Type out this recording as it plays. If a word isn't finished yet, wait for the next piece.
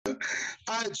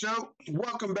All right, Joe.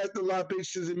 Welcome back to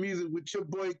Libations and Music with your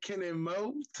boy Ken and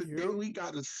Mo. Today Yep. we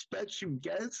got a special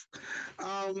guest,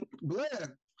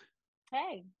 Blair.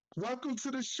 Hey. Welcome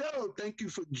to the show. Thank you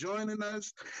for joining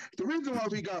us. The reason why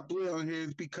we got Blair on here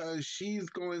is because she's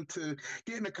going to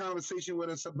get in a conversation with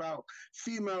us about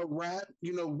female rap.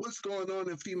 You know, what's going on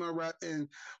in female rap. And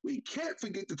we can't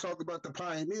forget to talk about the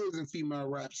pioneers in female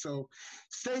rap. So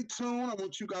stay tuned. I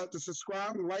want you guys to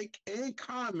subscribe, like, and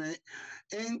comment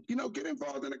and, get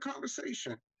involved in the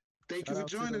conversation. Thank you Shout for out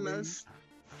to the joining ladies.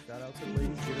 us. Shout out to the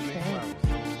ladies. Give them their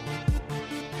flowers.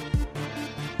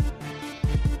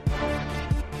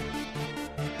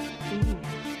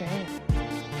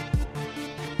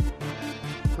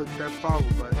 Click that follow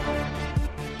button.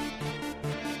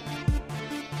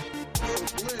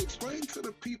 Blair, explain to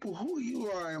the people who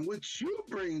you are and what you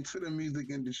bring to the music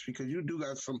industry because you do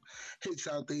got some hits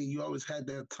out there. You always had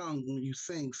that tongue when you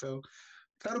sing. So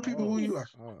tell the people who Oh, you are.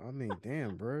 I mean,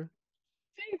 damn, bro.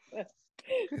 Jesus.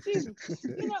 Jesus.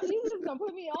 You just gonna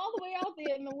put me all the way out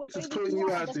there in the way Just that putting you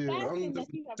you have out the there. I'm fashion that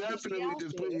just you have put me definitely out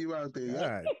just putting there. you out there. Yep.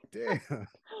 God damn.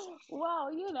 Well,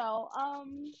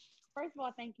 first of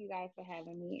all, thank you guys for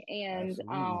having me. And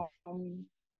Absolutely.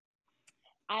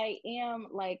 I am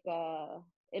like a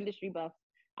industry buff.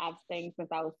 I've sang since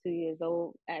I was 2 years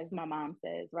old, as my mom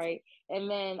says, right? And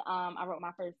then I wrote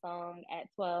my first song at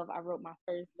 12. I wrote my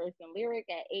first verse and lyric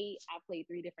at 8. I played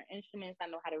 3 different instruments. I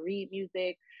know how to read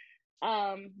music. Do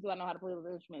I know how to play those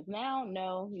instruments now?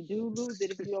 No, you do lose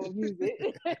it if you don't use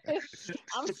it.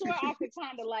 I'm sure I could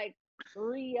kind of like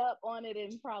re up on it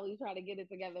and probably try to get it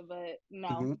together, but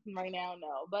no, hmm right now,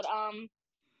 no. But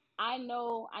I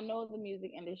know the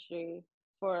music industry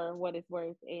for what it's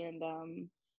worth, and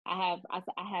I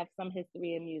have some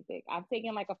history in music. I've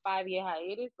taken like a 5 year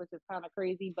hiatus, which is kind of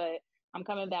crazy, but I'm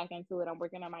coming back into it. I'm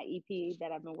working on my EP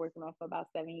that I've been working on for about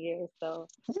 7 years, so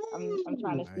I'm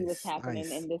trying Woo! to see what's Nice, happening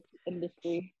nice. in this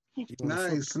industry. You want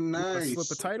to slip? Nice, You want to slip a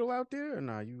nice. title out there, or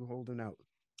nah? You holding out?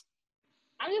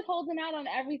 I'm just holding out on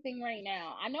everything right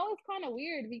now. I know it's kind of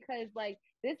weird because like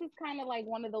this is kind of like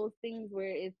one of those things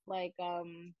where it's like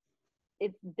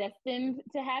it's destined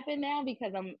to happen now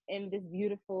because I'm in this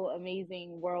beautiful,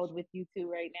 amazing world with you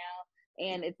two right now.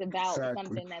 And it's about Exactly.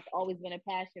 something that's always been a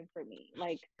passion for me.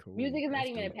 Like Cool. music is not That's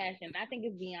even a dope. passion. I think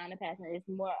it's beyond a passion. It's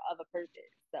more of a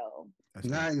purpose. So That's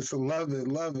dope. Nice. Love it.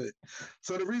 Love it.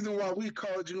 So the reason why we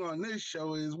called you on this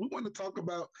show is we want to talk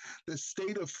about the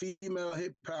state of female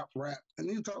hip hop rap. And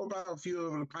you talk about a few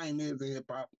of the pioneers of hip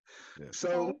hop. Yeah. So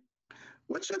okay.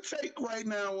 what's your take right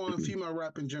now on female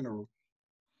rap in general?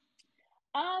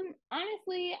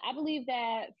 Honestly, I believe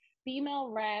that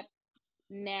female rap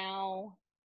now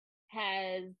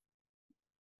has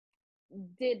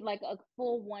did like a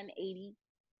full 180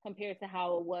 compared to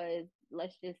how it was,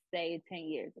 let's just say 10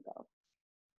 years ago.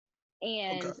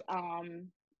 Okay.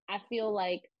 And I feel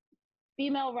like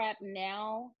female rap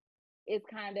now is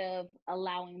kind of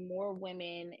allowing more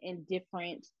women in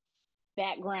different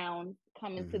backgrounds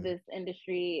come into Hmm. this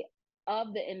industry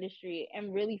of the industry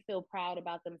and really feel proud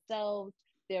about themselves,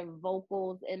 their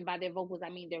vocals, and by their vocals I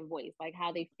mean their voice, like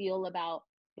how they feel about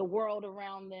the world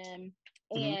around them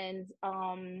hmm and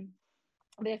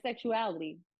their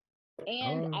sexuality.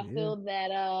 And Oh I yeah, feel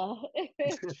that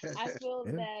I feel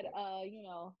yeah.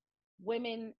 that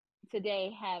women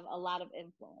today have a lot of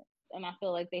influence, and I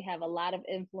feel like they have a lot of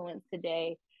influence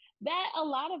today that a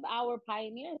lot of our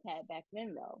pioneers had back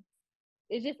then. Though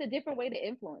it's just a different way to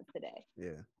influence today.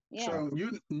 Yeah. Yeah. So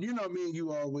you know me and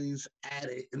you always at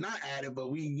it, not at it,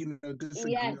 but we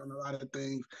disagree Yes. on a lot of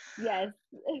things. Yes.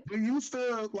 Do you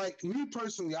feel like me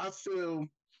personally? I feel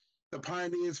the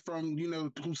pioneers from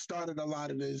who started a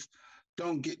lot of this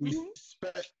don't get Hmm.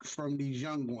 respect from these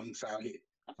young ones out here.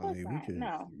 Of I course mean, we not. could.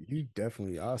 No. You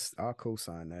definitely. I'll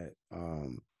co-sign that.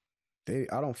 They.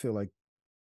 I don't feel like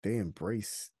they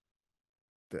embrace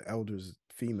the elders,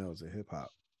 females of hip hop.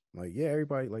 Like, yeah,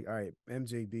 everybody. Like, all right,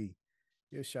 MJB.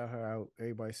 You shout her out.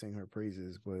 Everybody sing her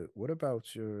praises. But what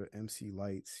about your MC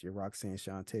Lights, your Roxanne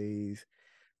Shantays?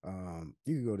 You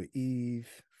could go to Eve,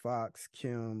 Fox,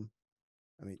 Kim.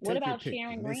 I mean, What take your about pick.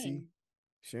 Sharon Missy, Green?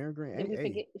 Sharon Green. Did Hey, we hey,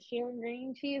 forget Sharon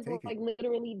Green? She is take it. like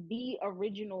literally the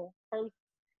original first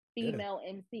Yeah. female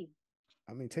MC.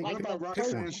 I mean, What Like about the pick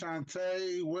first Roxanne one. one.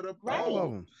 Shante? What All Right. of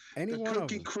about them. Any the one of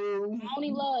Cookie them. Crew?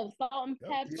 Tony Love, Salt and Yep.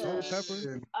 Salt and Pepper,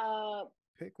 pepper. Yeah, uh,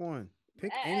 Pick one.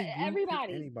 Pick any group. Pick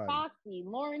everybody, anybody. Foxy,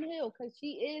 Lauren Hill, because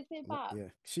she is hip hop. Yeah.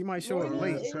 She might show she up Lauren Hill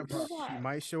late. is is hip hop. hip She hop.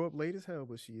 might show up late as hell,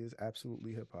 but she is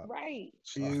absolutely hip hop. Right.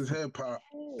 She is hip hop.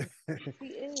 She is. She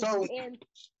is. So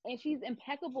And she's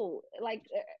impeccable. Like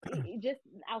just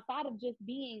outside of just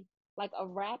being like a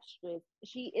rapstress.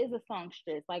 She is a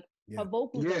songstress. Like Yeah. her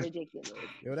vocals are Yeah. ridiculous.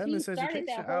 Yo, that She started Miseducation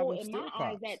that whole, album in my still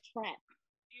eyes, pops. that trap.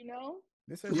 You know?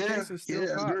 Yeah. Miseducation still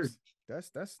Yeah. I agree.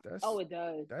 pops. Oh, it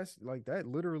does. That's like that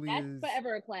literally That's is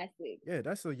forever a classic. yeah,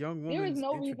 that's a young There is woman's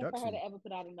no reason for her introduction. to ever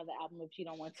put out another album if she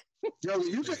don't want to. Yo,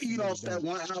 you can Yeah, she eat really off that don't.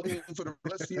 one album for the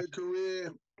rest of your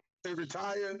career and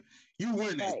retire. You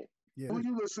win it. Right. Yeah, Who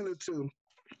you listening to?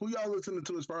 Who y'all listening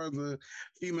to as far as the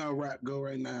female rap go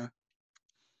right now?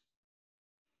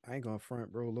 I ain't gonna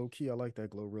front, bro. Low key, I like that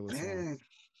Glorilla song. Man,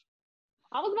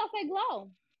 I was about to say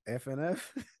Glow.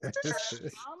 FNF.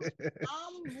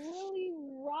 I'm really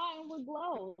riding with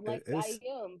Glow. Like I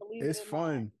am, believe It's it or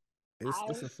fun. not.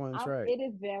 It's a fun track. It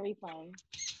is very fun.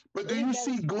 but do It you is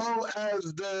very see fun. Glow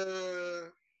as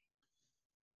the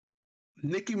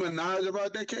Nicki Minaj of our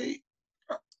decade?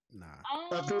 Nah.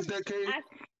 Of this decade?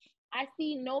 I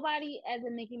see nobody as a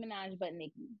Nicki Minaj but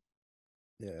Nicki.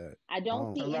 Yeah. I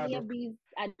don't see any Elaborate. of these.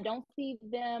 I don't see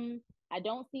them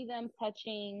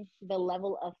touching the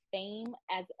level of fame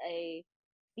as a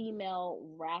female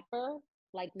rapper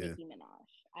like Yeah. Nicki Minaj.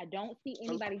 I don't see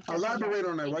anybody touching Elaborate that.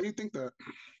 on that. Why do you think that?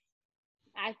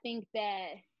 I think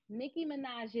that Nicki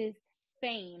Minaj's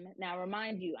fame, now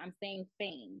remind you, I'm saying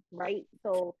fame, right?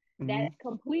 So that's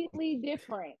completely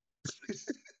different.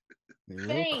 You're real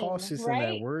Fame, cautious in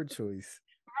right? that word choice.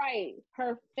 Right.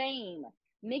 Her fame.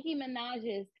 Nicki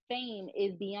Minaj's fame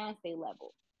is Beyonce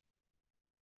level.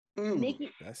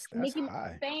 That's Nicki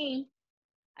high. fame.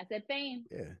 I said fame.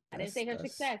 Yeah. I didn't say her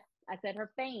success. I said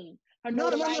her fame. Her No,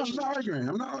 notoriety. I'm not arguing.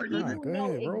 I'm not arguing. People Go know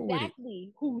ahead, roll with it.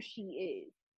 exactly who she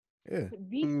is. Yeah.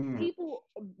 People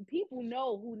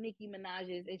know who Nicki Minaj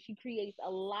is, and she creates a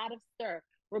lot of stir,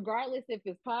 regardless if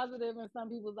it's positive in some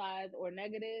people's eyes or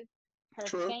negative.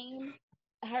 True.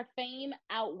 Her fame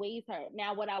outweighs her.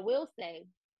 Now, what I will say,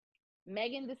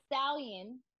 Megan Thee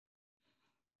Stallion,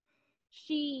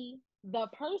 the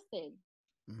person,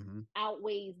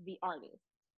 outweighs the artist.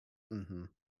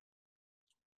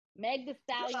 Meg Thee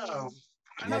Stallion. Wow.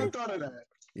 I never thought of that.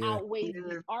 Outweighs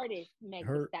the artist, Meg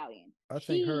Thee Stallion. I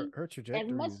think her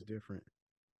trajectory is different.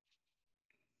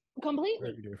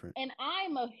 Completely. Very different. And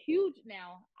I'm a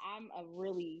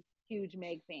really huge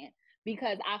Meg fan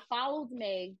because I followed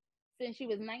Meg since she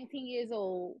was 19 years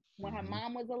old when her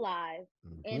mom was alive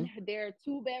in their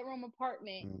 2-bedroom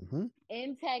apartment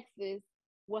in Texas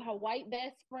with her white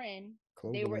best friend.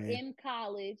 They were in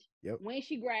college. When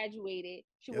she graduated,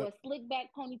 she wore a slick back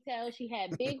ponytail. She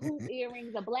had big hoop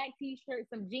earrings, a black t-shirt,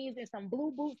 some jeans, and some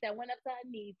blue boots that went up to her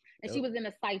knees. And she was in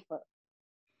a cypher.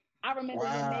 I remember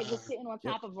when Meg was sitting on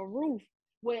top of a roof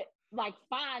with like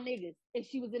 5 niggas, and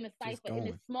she was in a cypher in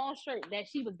a small shirt that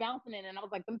she was bouncing in, and I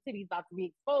was like, them titties about to be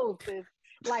exposed, sis.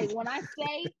 Like when I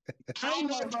say, I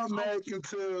know about Meg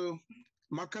until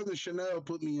my cousin Chanel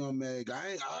put me on Meg.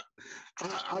 I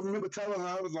remember telling her,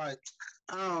 I was like,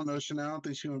 I don't know, Chanel. I don't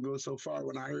think she gonna go so far.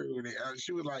 When I heard it,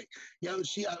 she was like, "Yo,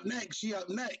 she up next. She up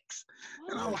next."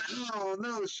 And I'm like, I don't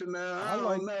know, Chanel. I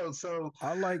don't know. So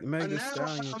I like Meg Thee now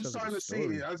Stallion. I'm starting to see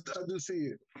it. I do see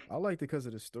it. I liked it because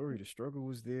of the story. The struggle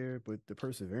was there, but the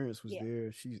perseverance was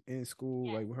there. She's in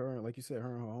school, like her, like you said,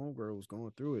 her and her homegirl was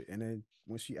going through it. And then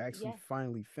when she actually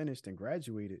finally finished and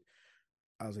graduated,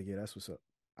 I was like, yeah, that's what's up.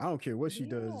 I don't care what she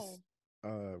does,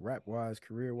 rap wise,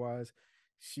 career wise.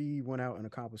 She went out and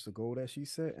accomplished the goal that she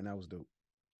set, and that was dope.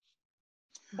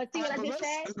 But see what I just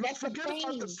said? That's the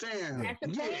fame. That's the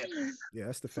fame. Yeah,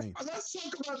 that's the fame. Let's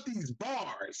talk about these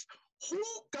bars. Who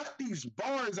got these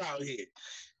bars out here?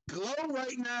 Glow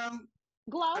right now.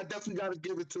 Glow. I definitely got to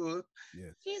give it to her. Yeah.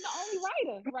 She's the only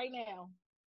writer right now.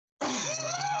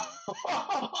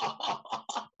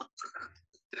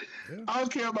 I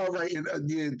don't care about writing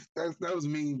again. That was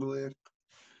mean, Blair.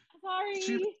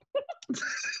 Sorry.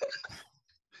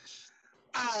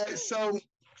 All right, so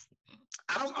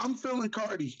I'm feeling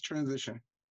Cardi transition.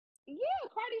 Yeah,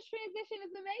 Cardi's transition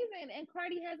is amazing, and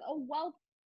Cardi has a wealth.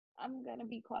 I'm gonna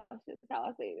be cautious how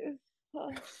I say this.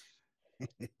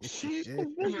 This is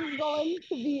going to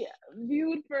be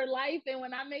viewed for life, and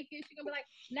when I make it, she's gonna be like,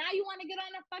 "Now you want to get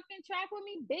on the fucking track with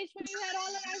me, bitch? When you had all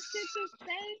of that shit to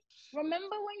say,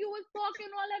 remember when you was talking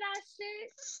all of that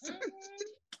shit?"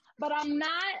 But I'm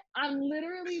not. I'm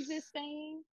literally just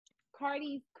saying,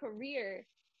 Cardi's career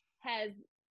has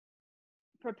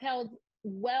propelled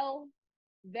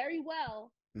very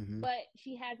well, but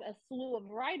she has a slew of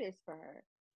writers for her.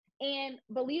 And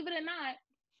believe it or not,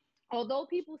 although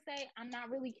people say I'm not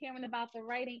really caring about the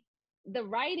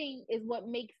writing is what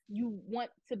makes you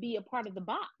want to be a part of the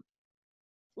bop.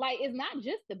 Like, it's not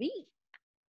just the beat,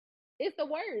 it's the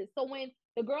words. So when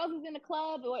The girls is in the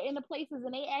club or in the places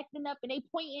and they acting up and they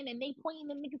pointing in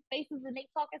niggas' faces and they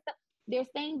talking stuff. They're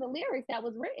saying the lyrics that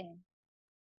was written.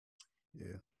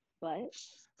 Yeah. But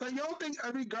So y'all think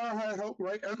every girl had help,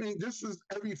 right? I mean, this is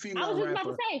every I female was just rapper.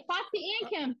 about to say, Foxy and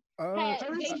Kim had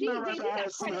every Jay-Z. female Jay-Z rapper got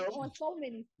has some credit help. on so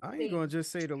many I ain't things. gonna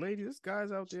just say the ladies. There's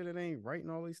guys out there that ain't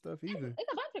writing all these stuff either,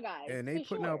 It's a bunch of guys, and they for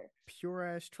putting sure. out pure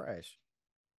ass trash.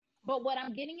 But what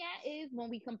I'm getting at is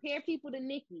when we compare people to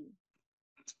Nicki,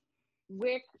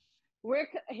 we're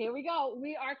here we go.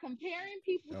 We are comparing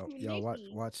people to Y'all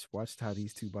Nicki. watch how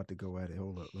these two about to go at it.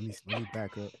 Hold up, let me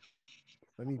back up.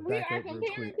 Let me We back are up real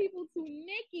comparing quick. people to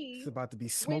Nicki. It's about to be when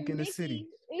smoke in the city.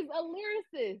 Nicki is a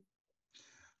lyricist.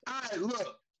 All right,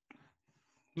 look.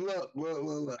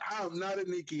 I'm not a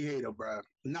Nicki hater, bro.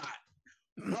 Not.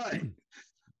 But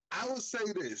I will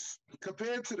say this: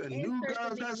 compared to the new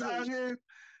girls that's out here,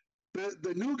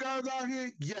 the new girls out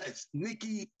here, yes,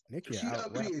 Nicki she out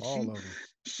up rap here. all of them.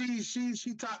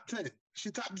 She top 10.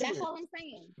 She top 10. That's all I'm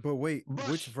saying. But wait,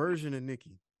 which version of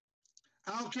Nicki?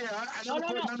 I don't care. I don't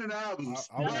put none of the albums.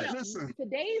 No. Listen,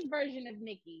 today's version of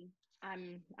Nicki,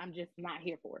 I'm just not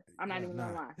here for. I'm not even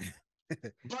gonna lie.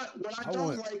 But what I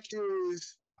don't like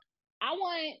is I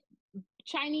want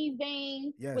Chinese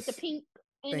vein with the pink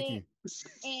in it,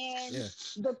 and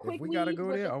the quick we gotta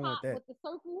go there. I want that with the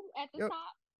circle at the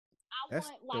top. That's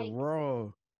want like the raw.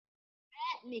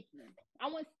 That Nicki. I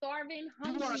want starving,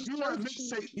 hungry.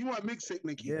 You want mixtape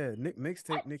Nicki. Yeah,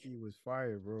 mixtape Nicki was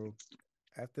fire, bro.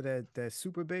 After that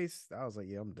super bass, I was like,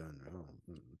 yeah, I'm done.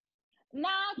 Nah,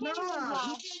 you can't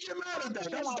get mad at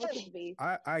that. That's dope.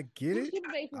 I get it.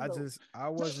 I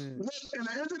wasn't. Look, at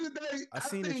the end of the day, I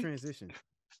seen the transition.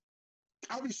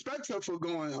 I respect her for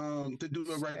going to do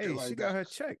the right thing like that. She got her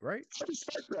check, right? I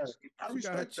respect that. I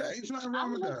respect that. Ain't nothing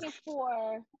wrong with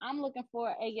that. I'm looking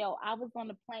for. Hey, yo, I was on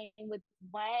the plane with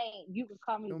Wayne. You can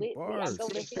call me Whitney. I go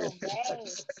to Phil Wayne.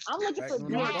 I'm looking for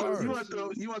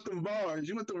that. You want them bars.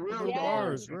 You want the real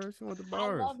bars, bro. You want the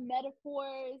bars. I love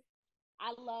metaphors.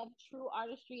 I love true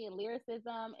artistry and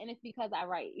lyricism, and it's because I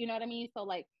write. You know what I mean? So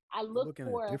like, I look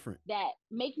for that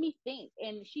make me think,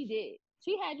 and she did.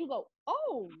 She had you go,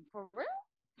 oh, for real?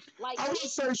 Like I would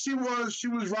say she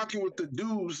was rocking with the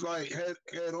dudes like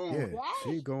head on. Yeah,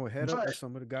 she going head up with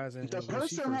some of the guys in the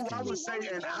person who I would say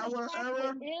in our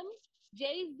era,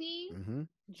 Jay-Z,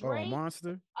 Drake,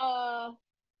 Monster. That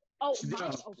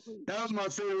was my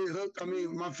favorite hook. I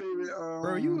mean, my favorite.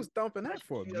 Bro, you was thumping that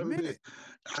for a minute.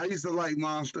 I used to like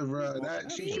Monster, bro.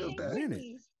 She killed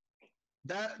that.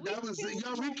 That was we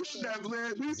killed that,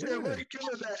 Blair. We said we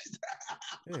killed that.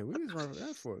 Yeah, we was running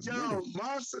that for a minute.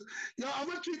 Monster. I'm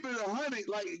gonna keep it 100.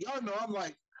 Like y'all know, I'm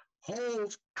like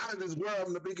Hov out of this world.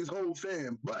 I'm the biggest Hov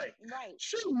fan, but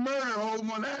she murdered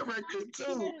Hov on that record too.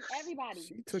 She murdered everybody.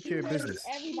 She took care of business.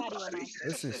 Everybody.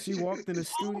 Listen, she walked in the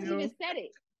studio. Even said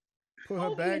it. Put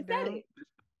her bag down.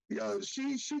 Yo,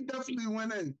 she definitely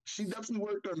went in. She definitely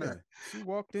worked on that. She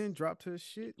walked in, dropped her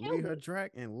shit, laid her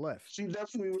track, and left. She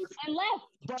definitely worked. And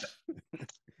left.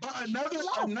 But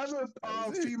another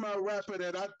female rapper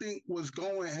that I think was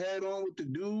going head on with the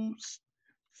dudes,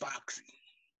 Foxy.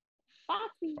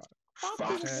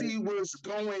 Foxy was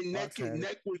going neck and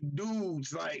neck with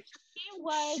dudes. Like she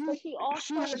was, but she also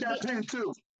she had that pen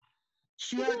too.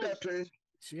 She had that pen.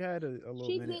 She had a little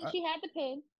minute. She had the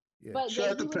pen. Yeah. But he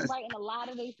was writing a lot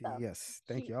of their stuff. Yes,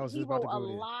 thank you. I was just about to go there. He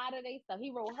wrote a lot of their stuff. He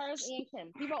wrote hers and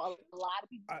Kim. He wrote a lot of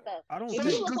people's stuff. I don't if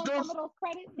you look on some of those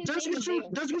credits,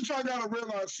 that's what y'all gotta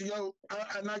realize, yo.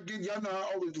 Y'all know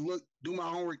I always do my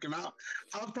homework, and I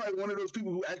was probably one of those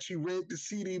people who actually read the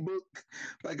CD book.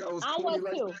 Like I was like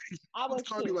too. that. I was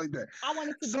too. Like that. I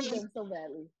wanted to do them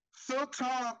so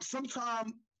badly.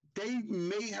 Sometimes they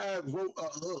may have wrote a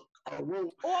hook. Or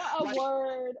a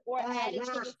word, or added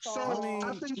to the song. So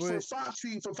I think for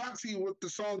Foxy, with the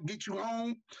song "Get You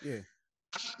Home," yeah,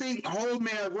 I think Whole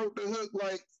Man wrote the hook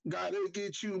like "Gotta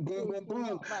get you, boom, boom,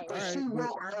 boom." But she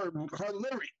wrote her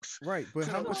lyrics. Right, but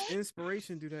how much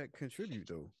inspiration do that contribute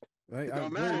though? Right, it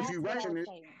don't matter if you writing it.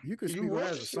 You could speak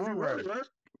as a songwriter, right?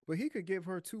 But he could give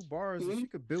her 2 bars, and she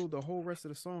could build the whole rest of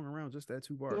the song around just that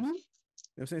 2 bars. You know what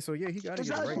I'm saying? So yeah, he got to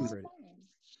get writing credit.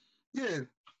 Yeah.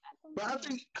 But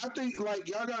I think like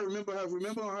y'all gotta remember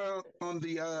her on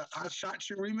the I Shot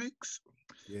You remix.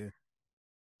 Yeah.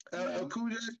 Cool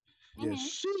J. Yeah.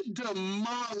 She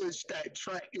demolished that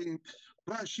track, and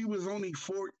bro, she was only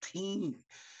 14.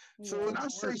 So when I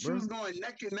say she was going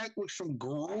neck and neck with some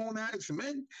grown ass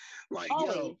men, like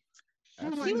yo, she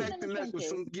was like neck to neck with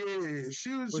some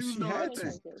she was doing her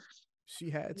thing. She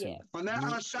had to. Yeah. On that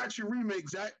I Shot You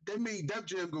remix, they made Def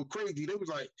Jam go crazy. They was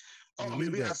like, oh, we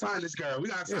gotta sign this girl. We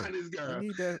gotta sign this girl. We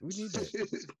need that.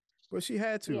 But she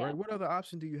had to, Yeah, right? What other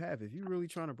option do you have? If you're really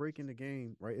trying to break in the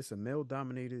game, right? It's a male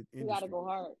dominated you got to industry. go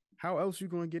hard. How else you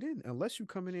going to get in? Unless you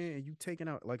coming in and you taking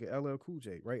out like a LL Cool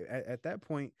J, right? At that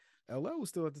point, LL was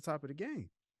still at the top of the game.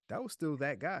 That was still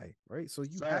that guy, right? So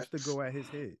you have to Facts. go at his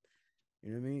head.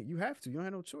 You know what I mean? You have to. You don't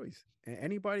have no choice. And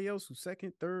anybody else who's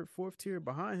second, third, fourth tier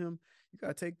behind him, you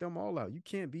gotta take them all out. You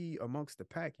can't be amongst the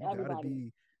pack.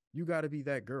 Everybody. You gotta be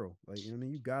that girl. Like, you know what I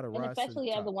mean? You gotta And rise to the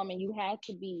especially as a top. woman, you had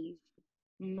to be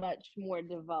much more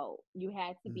devout. You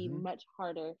had to be Mm-hmm. much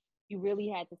harder. You really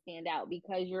had to stand out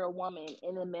because you're a woman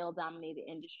in a male dominated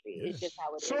industry. Yeah. It's just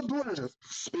how it So, is. Blair,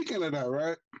 speaking of that,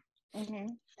 right? Mm-hmm.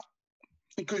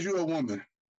 Because you're a woman,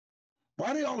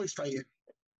 why they always fighting?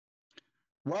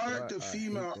 Why are But the I hate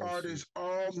female that shit. artists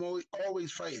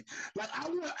always fighting? Like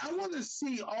I want to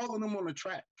see all of them on the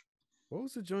track. What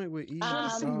was the joint with I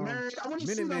want to E? see Mary. I want to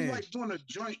see them Minuteman. like doing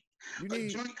You a need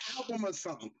joint album or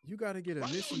something. you gotta get a Why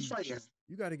they always Missy. fighting?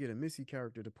 You gotta get a Missy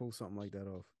character to pull something like that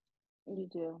off. You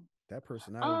do. That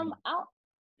personality.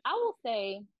 I will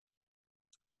say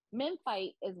men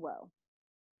fight as well.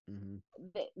 Mm-hmm.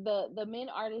 The men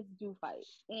artists do fight,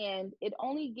 and it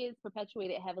only gets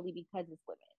perpetuated heavily because it's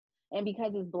women and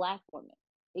because it's black women.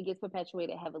 It gets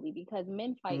perpetuated heavily because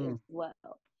men fight as well.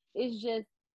 It's just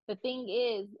the thing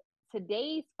is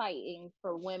today's fighting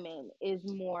for women is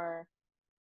more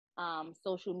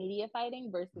social media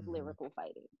fighting versus lyrical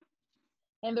fighting.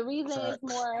 And the reason it's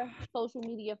more social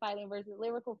media fighting versus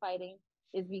lyrical fighting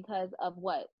is because of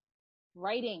what?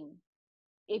 Writing.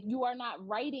 If you are not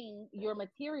writing your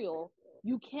material,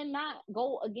 you cannot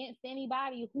go against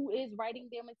anybody who is writing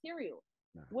their material.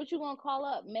 Nah. What you gonna call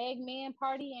up Meg Man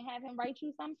Party and have him write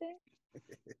you something?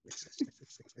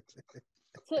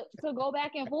 to go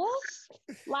back and forth?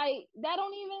 Like that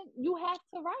don't even you have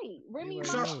to write. Remy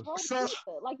Ma wrote pizza.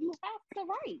 Like you have to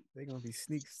write. They're gonna be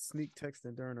sneak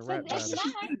texting during the rap battle.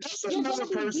 You're gonna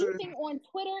be beefing on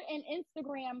Twitter and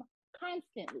Instagram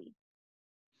constantly.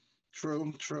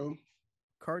 True.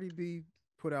 Cardi B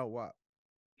put out WAP.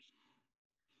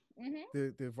 Mm-hmm.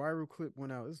 The viral clip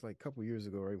went out. It was like a couple years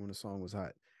ago, right when the song was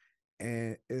hot,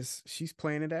 and she's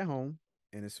playing it at home.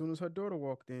 And as soon as her daughter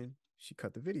walked in, she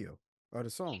cut the video or the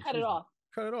song. She cut it off.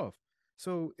 Cut it off.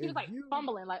 So she was like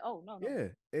fumbling, like, oh no. Yeah,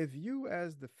 if you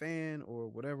as the fan or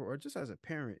whatever, or just as a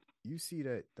parent, you see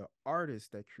that the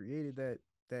artist that created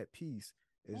that piece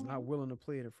is not willing to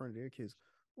play it in front of their kids,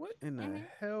 what in the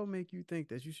hell make you think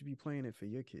that you should be playing it for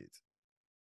your kids?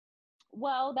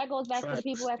 Well, that goes back to the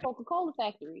people at Coca-Cola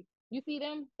factory. You see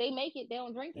them, they make it, they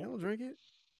don't drink it. They don't drink it.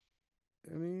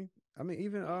 I mean,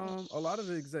 even a lot of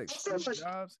the execs,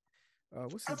 Jobs.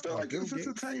 What's his I feel like it's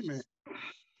entertainment.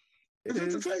 It's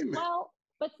entertainment. Well,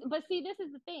 but see, this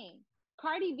is the thing.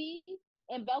 Cardi B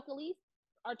and Belcalis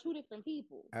are two different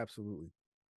people. Absolutely.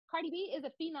 Cardi B is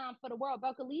a phenom for the world.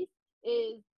 Belcalis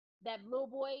is that little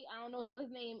boy, I don't know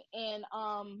his name, and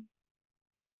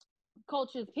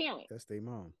Culture's parent. That's their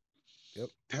mom. Yep.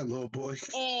 That little boy.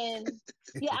 And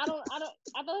yeah, I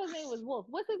thought his name was Wolf.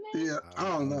 What's his name? Yeah,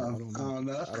 I don't know.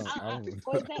 That's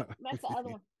the other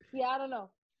one. Yeah, I don't know.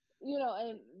 You know,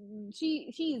 and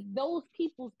she's those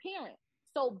people's parent.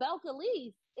 So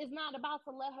Belcalis is not about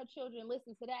to let her children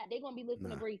listen to that. They're gonna be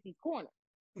listening to Gracie's Corner.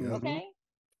 Mm-hmm. Okay?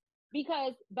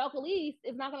 Because Belcalis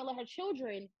is not gonna let her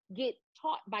children get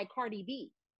taught by Cardi B.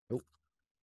 Nope.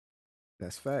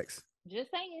 That's facts.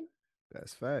 Just saying.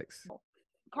 That's facts.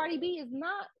 Cardi B is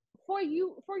not for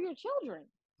you, for your children.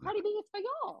 Cardi B is for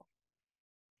y'all.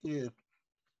 Yeah.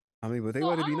 I mean, but they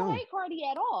want to be known. I don't hate Cardi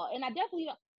at all, and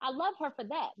I love her for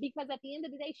that because at the end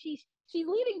of the day, she's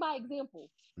leading by example.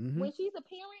 Mm-hmm. When she's a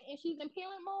parent and she's in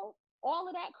parent mode, all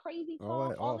of that crazy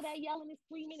talk, all of that yelling and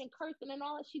screaming and cursing and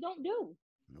all that, she don't do.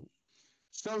 Nope.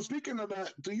 So speaking of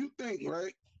that, do you think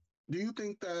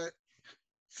that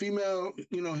female,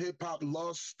 hip hop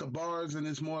lost the bars and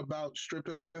it's more about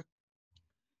stripping?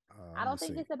 I don't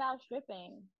think it's about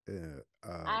stripping. Yeah.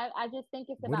 I just think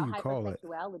it's about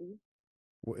hypersexuality.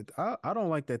 I don't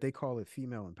like that they call it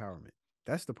female empowerment.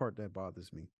 That's the part that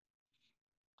bothers me.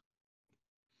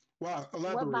 Wow,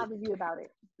 elaborate. What bothers you about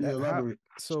it? Yeah, elaborate.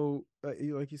 So,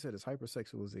 like you said, it's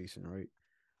hypersexualization, right?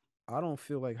 I don't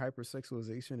feel like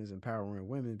hypersexualization is empowering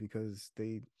women because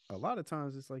a lot of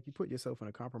times it's like you put yourself in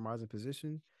a compromising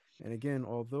position. And again,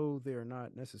 although they are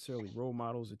not necessarily role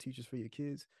models or teachers for your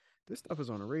kids, this stuff is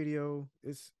on the radio.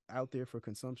 It's out there for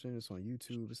consumption. It's on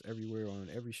YouTube. It's everywhere on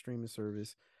every streaming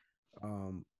service.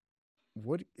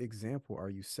 What example are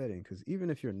you setting? Because even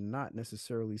if you're not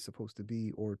necessarily supposed to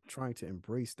be or trying to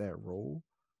embrace that role,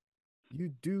 you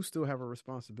do still have a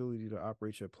responsibility to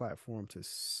operate your platform to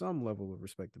some level of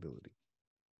respectability.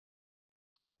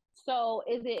 So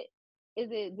is it is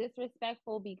it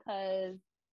disrespectful because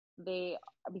of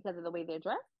the way they're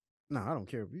dressed? No, I don't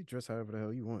care. You dress however the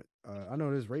hell you want. I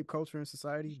know there's rape culture in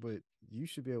society, but you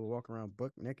should be able to walk around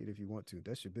buck naked if you want to.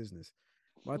 That's your business.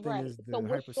 My thing Right. is the So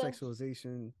what's the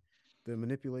hypersexualization, the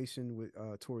manipulation with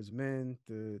towards men,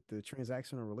 the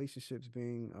transactional relationships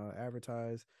being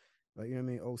advertised. Like, you know what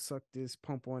I mean? Oh, suck this,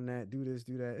 pump on that, do this,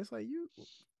 do that. It's like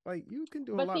you can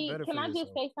do a but lot see, better can for I just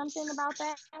yourself. say something about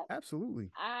that? Absolutely.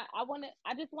 I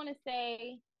just wanna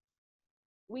say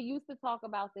we used to talk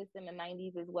about this in the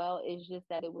 90s as well. It's just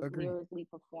that it was Agree. lyrically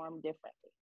performed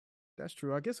differently. That's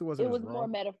true. I guess it wasn't It as was more raw.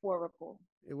 metaphorical.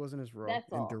 It wasn't as raw That's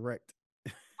and all. direct.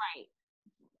 Right.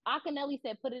 Akinelli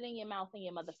said, "Put it in your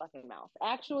motherfucking mouth."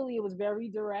 Actually, it was very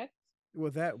direct.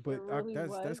 Well, that, It but really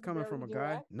was that's coming very from a guy.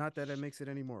 direct. Not that makes it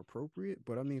any more appropriate,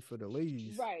 but I mean for the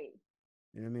ladies, Right.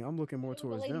 you know what I mean, I'm looking more It was a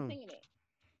towards lady them. singing it.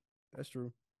 That's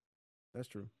true. That's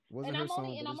true. And Wasn't her song, but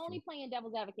I'm it's only true. playing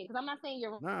devil's advocate because I'm not saying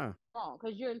you're Nah. wrong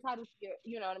because you're entitled to your,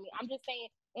 you know what I mean. I'm just saying,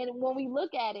 and when we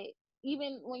look at it,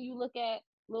 even when you look at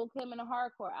Lil Kim and a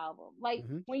hardcore album, like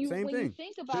Same when you thing.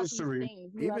 think about these History.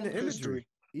 things, you know Even what I the mean. imagery,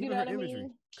 You even know her what I imagery.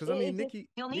 mean. Because I mean, It just Nikki,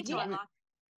 Nikki went,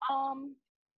 um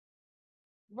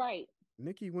right.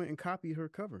 Nikki went and copied her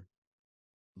cover,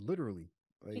 literally.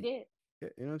 She Like, did. you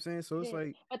know what I'm saying? So She it's did.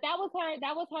 like, But that was her.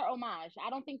 That was her homage. I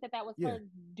don't think that was yeah, her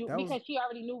do that was, because she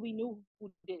already knew we knew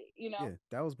who did it. You know. yeah,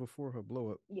 that was before her blow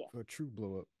up, Yeah. her true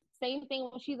blow up. Same thing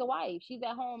when she's a wife. She's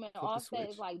at home and Flip the Offset is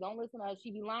switch. like, don't listen to her.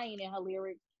 She be lying in her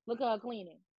lyrics. Look at her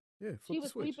cleaning. Yeah, She flip the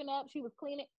was switch. sweeping up. She was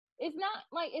cleaning. It's not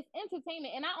like it's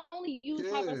entertainment. And I only use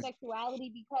Yes.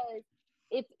 hypersexuality because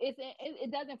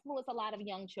it does influence a lot of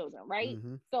young children, right?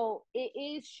 So it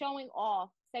is showing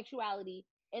off sexuality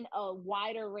in a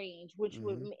wider range, which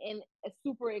would in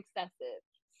super excessive.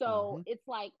 So it's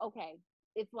like, okay,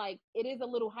 it's like it is a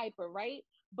little hyper, right?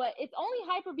 But it's only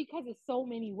hyper because it's so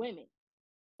many women.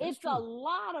 That's It's true. a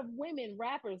lot of women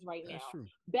rappers right That's now. true.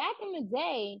 Back in the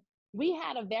day, we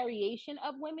had a variation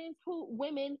of women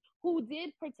who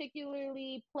did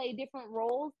particularly play different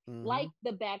roles, like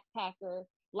the backpacker,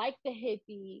 like the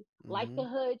hippie, like the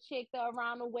hood chick, the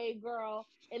around the way girl,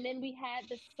 and then we had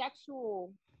the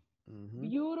sexual,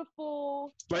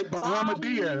 beautiful, like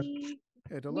Bahamadia.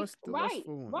 Yeah, the lustful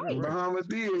one. Right.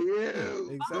 Bahamadia,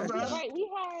 yeah. Exactly. Right.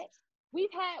 We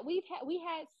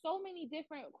had so many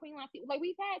different Queen Latifah. Like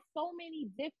we've had so many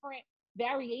different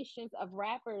variations of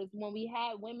rappers when we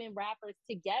had women rappers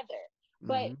together.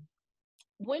 But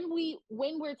when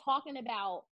we're talking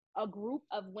about a group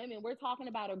of women, we're talking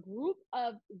about a group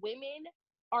of women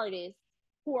artists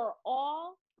who are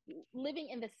all living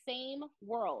in the same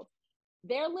world.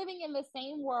 They're living in the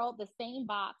same world, the same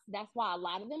box. That's why a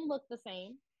lot of them look the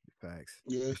same. Facts.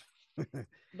 Yeah.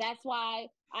 That's why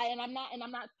I'm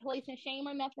not placing shame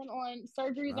or nothing on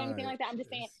surgeries or anything like that. I'm just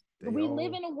saying we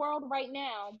live in a world right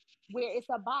now where it's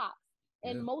a box,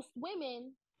 and most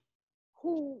women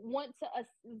who want to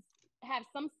have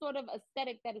some sort of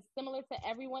aesthetic that is similar to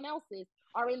everyone else's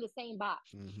are in the same box.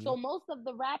 So most of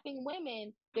the rapping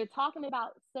women, they're talking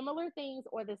about similar things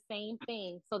or the same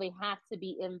thing, so they have to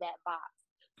be in that box.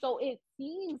 So it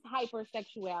seems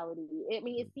hypersexuality. I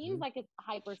mean, it seems like it's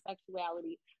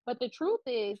hypersexuality, but the truth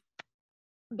is,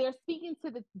 they're speaking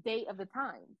to the date of the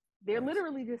times. They're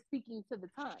literally just speaking to the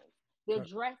times. They're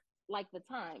dressed like the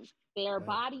times. Their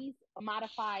bodies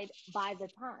modified by the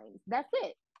times. That's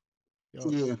it. Yo,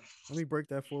 let me break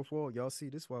that fourth wall. Y'all see,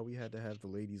 this is why we had to have the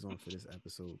ladies on for this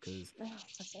episode, because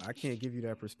I can't give you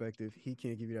that perspective. He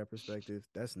can't give you that perspective.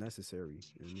 That's necessary.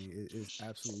 I mean, it is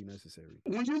absolutely necessary.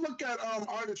 When you look at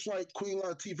artists like Queen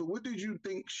Latifah, what did you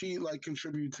think she like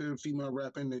contributed to female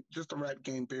rap and just the rap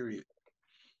game period?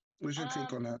 What's your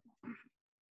take on that?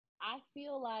 I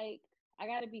feel like I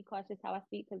gotta be cautious how I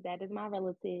speak because that is my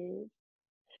relative.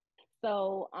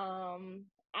 So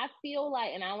I feel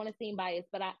like, and I don't want to seem biased,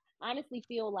 but I honestly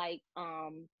feel like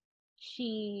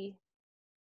she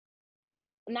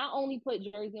not only put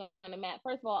Jersey on the map.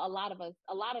 First of all, a lot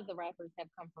of the rappers have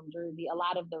come from Jersey. A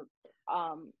lot of the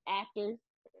actors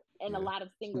and a lot of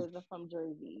singers are from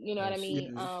Jersey. You know what I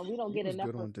mean? We don't get enough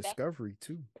good on respect. Discovery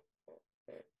too.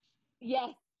 Yes,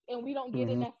 and we don't get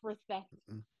enough respect.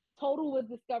 Total was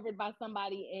discovered by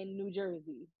somebody in New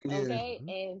Jersey, okay,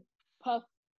 and Puff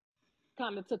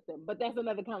kind of took them, but that's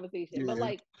another conversation. But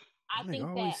like, I think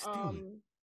that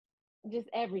just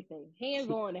everything,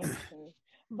 hands on everything.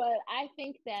 But I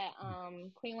think that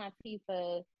Queen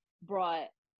Latifah brought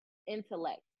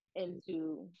intellect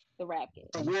into the rap game.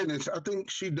 Awareness. I think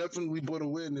she definitely brought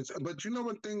awareness. But you know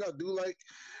one thing I do like?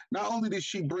 Not only did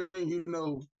she bring,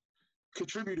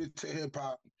 contributed to hip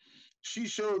hop, she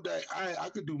showed that I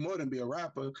could do more than be a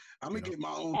rapper. I'm gonna Yep. get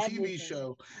my own TV Everything.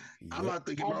 show. I'm Yep. about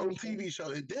to get my own Everything. TV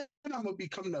show, and then I'm gonna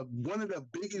become one of the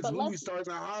biggest But movie stars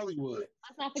in Hollywood.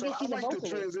 let's not So forget I she's a like the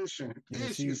vocalist. transition. Yeah,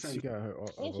 And she can she sing. got her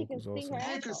And she can vocals sing her also.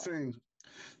 ass And can off. sing.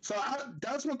 So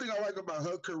that's one thing I like about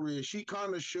her career. She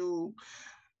kind of showed,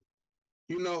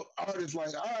 artists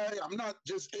like, all right, I'm not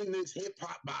just in this hip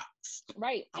hop box.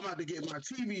 Right. I'm about to get my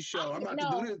TV show. I'm about to do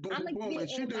No, this, boom, I'm boom, gonna boom. get And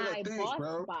she in did her my thing, boss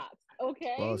bro. box.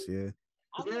 Okay. Boss, yeah.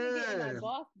 I'm gonna get in my Yeah.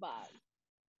 boss box.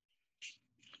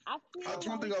 I That's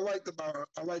feel one thing like I liked about her.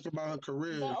 I like about her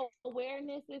career. the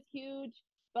awareness is huge,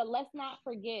 but let's not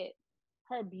forget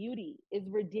her beauty is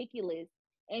ridiculous,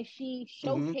 and she Hmm.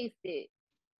 showcased it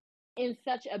in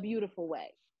such a beautiful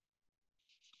way.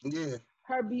 Yeah.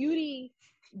 Her beauty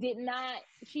did not.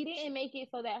 She didn't make it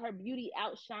so that her beauty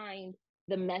outshined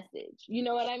the message. You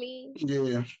know what I mean?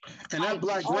 Yeah. And that Like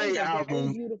Black always Rain a very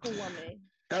album, beautiful woman.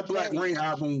 that Black Very. Rain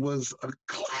album was a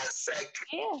classic.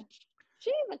 Yeah.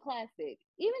 She's a classic.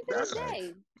 Even to this That's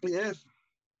day. yeah.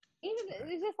 Even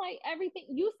it's just like everything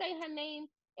you say her name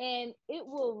and it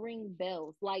will ring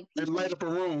bells. Like It people, light up a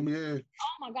room, yeah.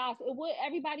 oh my gosh, it would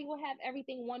everybody will have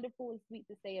everything wonderful and sweet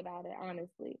to say about it,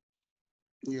 honestly.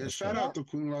 Yeah. That's Shout right. out to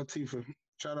Queen Latifah.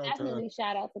 Shout out to her. Definitely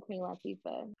shout out to Queen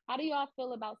Latifah. How do y'all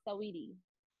feel about Saweetie?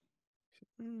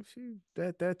 She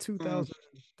that 2000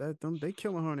 they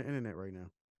killing her on the internet right now.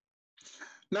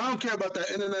 No, I don't care about that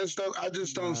internet stuff. I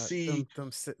just don't see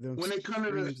them when it comes to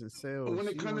streams and sales. when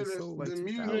it She comes only to sold like the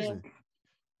 2,000. music.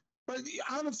 But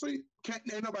honestly,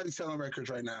 ain't nobody selling records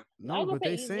right now. No, but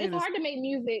they saying it's hard to make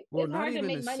music. well, It's not hard to even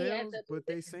make the money sales, as a but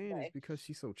they musician saying today. it's because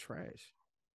she's so trash.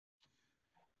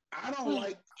 I don't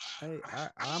like.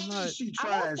 I'm not. She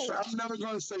I won't trash. say that. I'm never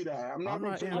gonna say that. I'm not I'm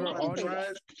gonna not say in I'm her not gonna nobody say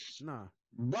audience. trash. Nah.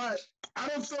 But I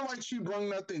don't feel like she brought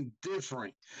nothing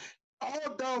different.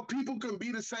 Although people can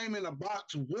be the same in a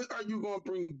box, what are you gonna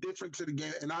bring different to the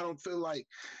game? And I don't feel like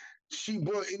she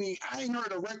brought any. I ain't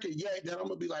heard a record yet that I'm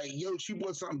gonna be like, yo, she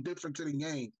brought something different to the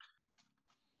game.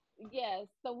 Yes,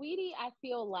 Saweetie, I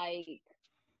feel like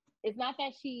it's not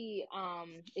that she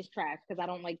is trash because I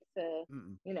don't like to,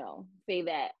 Mm-mm. say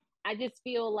that. I just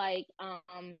feel like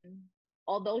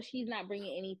although she's not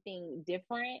bringing anything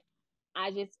different,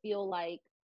 I just feel like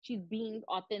she's being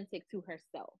authentic to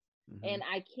herself. Mm-hmm. And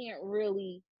I can't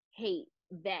really hate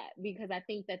that because I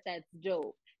think that that's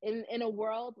dope. In a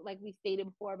world like we stated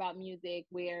before about music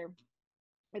where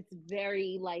it's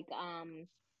very like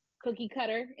cookie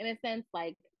cutter in a sense,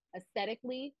 like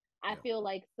aesthetically, I feel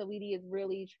like Saweetie is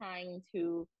really trying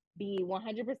to be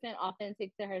 100%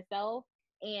 authentic to herself,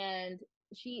 and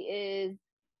she is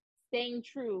staying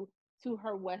true to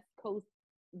her West Coast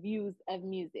views of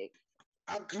music.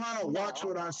 I kind of watch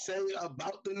what I say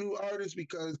about the new artists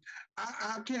because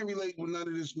I can't relate with none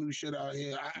of this new shit out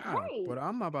here. Right. But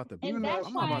I'm not about to. And that's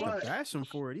I'm not why about to bash them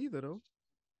for it either, though.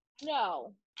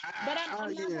 no. But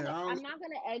I'm yeah, not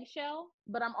gonna eggshell,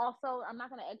 but I'm not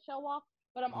gonna eggshell walk,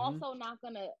 but I'm also not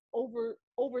gonna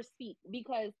overspeak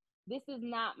because this is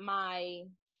not my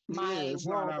it's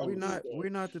world not of music. We're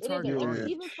not the It target isn't. And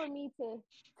audience. even for me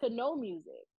to know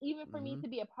music, even for me to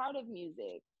be a part of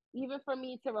music, even for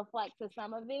me to reflect to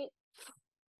some of it,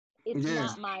 it's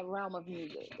not my realm of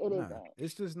music. It isn't.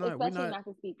 It's just not. Especially not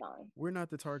to speak on. We're not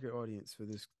the target audience for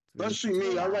this. Especially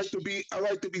me, I like to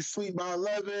be asleep by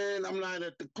 11. I'm not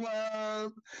at the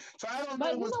club, so I don't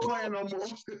know what's playing no more. But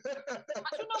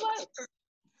you know what?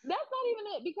 That's not even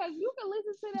it because you can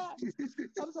listen to that.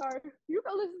 I'm sorry, you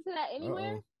can listen to that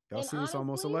anywhere. Y'all see, it's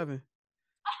almost 11.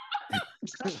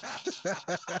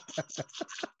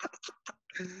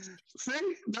 See,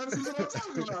 that's what I'm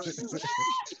talking about.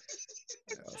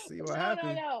 I'll see what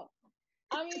happens. No.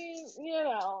 I mean,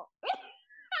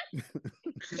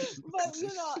 but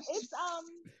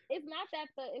it's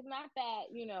not that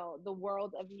the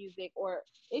world of music, or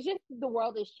it's just the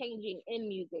world is changing in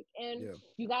music, and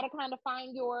you got to kind of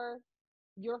find your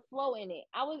flow in it.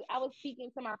 I was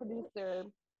speaking to my producer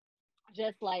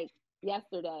just like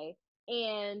yesterday,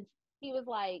 and he was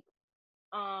like,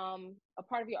 a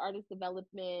part of your artist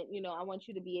development, I want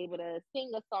you to be able to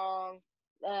sing a song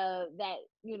that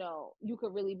you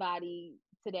could really body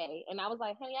today. And I was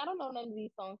like, honey, I don't know none of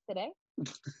these songs today.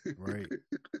 Right.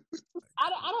 I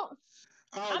know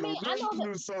the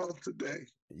new songs today.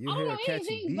 You hear a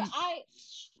catchy beat, but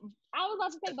I was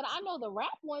about to say, but I know the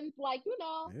rap ones, like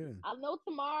I know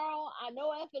Tomorrow, I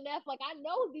know F&F, like I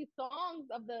know these songs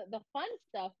of the fun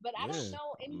stuff, but I don't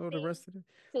know anything. I know the rest of it.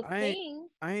 To sing.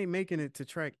 I ain't making it to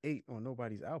track 8 on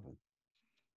nobody's album.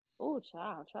 Oh,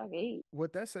 child, track 8.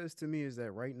 What that says to me is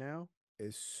that right now,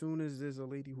 as soon as there's a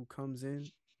lady who comes in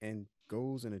and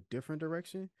goes in a different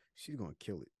direction, she's gonna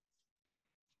kill it.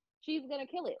 she's gonna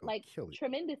kill it, like kill it.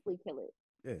 tremendously kill it.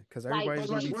 Yeah, because Like, everybody's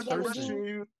gonna be she's what gonna thirsty.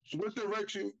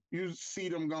 direction you see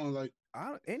them going? Like,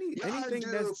 Anything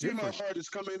that's female different. artists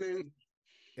coming in.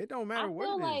 It don't matter I what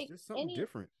feel it is. like Just something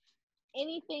different.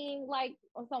 anything like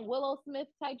some Willow Smith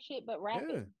type shit, but rapping.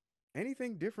 Yeah.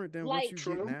 Anything different than Like, what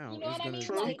you get now you know is what I gonna mean?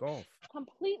 take Like, off.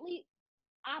 completely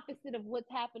opposite of what's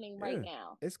happening right Yeah,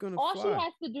 now. it's gonna All fly. she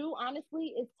has to do,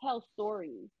 honestly, is tell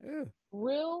stories. Yeah.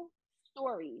 Real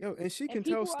stories. Yo, and she can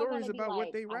people tell are stories gonna be about what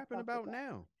like, they "I rapping fuck with about that."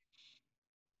 now.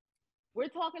 We're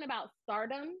talking about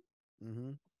stardom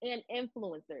Mm-hmm. and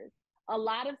influencers. A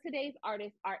lot of today's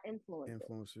artists are influencers.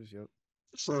 Influencers, yep.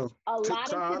 So A lot of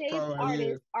TikTok, today's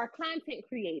artists are content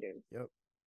creators. Yep.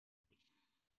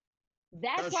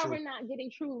 That's why true. we're not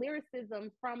getting true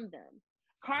lyricism from them.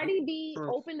 Cardi B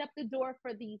opened up the door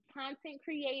for these content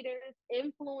creators,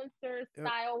 influencers,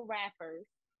 style rappers.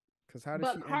 Because how did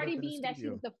But she Cardi end up in B, the that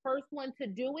studio? she's the first one to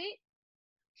do it,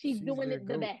 she's doing it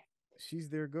the best. She's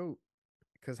their GOAT.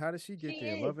 Because how did she get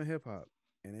there? Love and hip hop.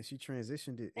 And then she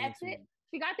transitioned it That's into... it.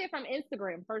 She got there from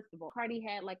Instagram, first of all. Cardi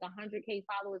had like 100K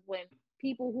followers when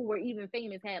people who were even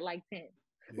famous had like 10.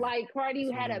 Yeah. Like, Cardi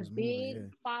had a big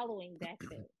following back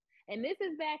then. And this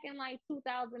is back in like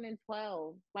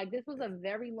 2012. Like, this was a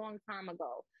very long time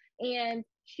ago. And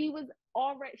she was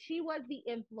the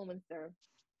influencer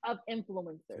of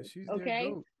influencers.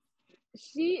 Okay?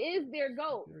 She is their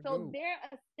GOAT. So their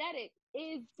aesthetic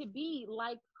is to be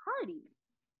like Cardi.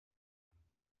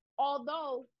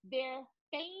 Although their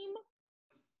fame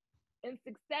and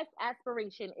success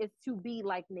aspiration is to be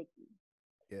like Nicki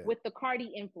with the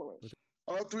Cardi influence.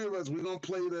 All three of us, we're going to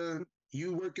play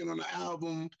you working on the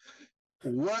album.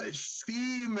 What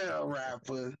female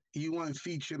rapper you want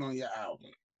featured on your album?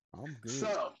 I'm good.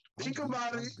 So, think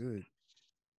about it. Good.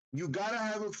 You got to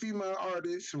have a female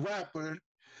artist, rapper,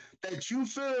 that you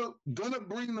feel going to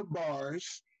bring the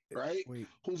bars, right?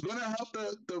 Who's going to help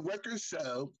the record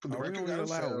sell. The record got to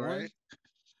sell, right?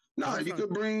 No, you could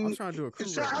bring... I'm trying to do a crew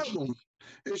It's your album.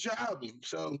 It's your album.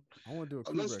 So, I want to do a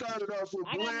crew let's start it off with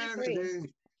Blair. And then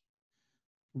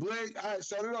Blair, all right,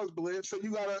 start it off, Blair. So,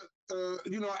 you got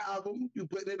an album. You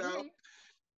putting it out.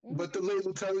 Mm-hmm. But the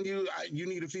label telling you you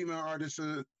need a female artist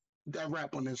that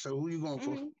rap on this. So, who you going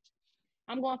for?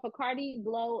 I'm going for Cardi,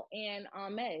 Glow, and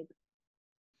Meg.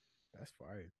 That's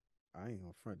fire. I ain't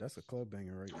gonna front. That's a club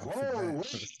banger right now. Oh,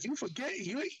 you forget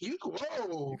you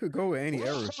whoa. You could go with any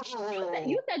era.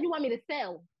 You said you want me to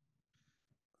sell.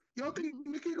 You don't think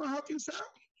Nicki gonna help you sell?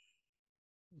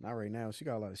 Not right now. She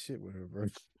got a lot of shit with her, bro.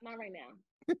 Not right now.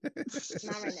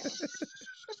 Not right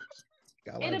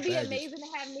now. It'll be amazing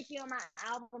to have Nicki on my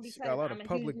album because she got a lot I'm of a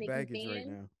public huge baggage Nicki fan, right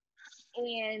now.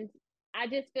 And I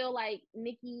just feel like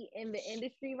Nicki in the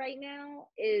industry right now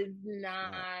is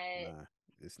not.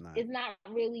 It's not. It's not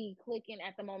really clicking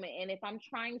at the moment. And if I'm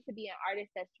trying to be an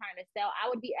artist that's trying to sell, I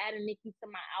would be adding Nicki to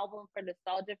my album for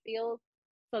nostalgia feels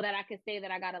so that I could say that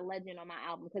I got a legend on my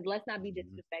album. Because let's not be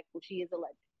disrespectful. She is a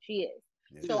legend. She is.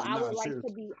 Yeah, so I would like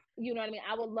to be, you know what I mean?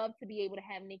 I would love to be able to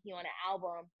have Nicki on an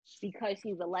album because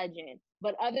she's a legend.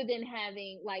 But other than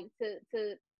having like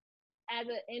to as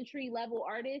an entry level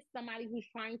artist, somebody who's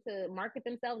trying to market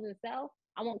themselves and sell,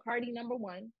 I want Cardi number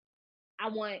one. I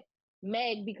want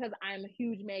Meg because I'm a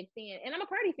huge Meg fan and I'm a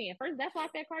Cardi fan first. That's why I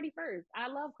said Cardi first. I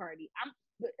love Cardi. I'm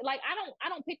like, I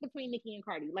don't pick between Nicki and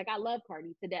Cardi. Like, I love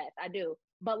Cardi to death. I do.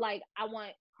 But like, I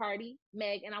want Cardi,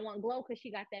 Meg, and I want Glow because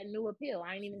she got that new appeal.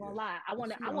 I ain't even gonna lie. I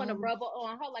want to rub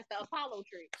on her like the Apollo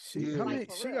tree. She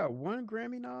got one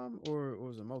Grammy nom or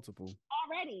was it multiple?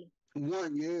 Already.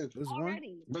 One, yeah. It was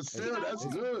already. One? But still, that's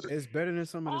good. It's better than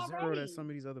some of the zero that some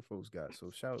of these other folks got.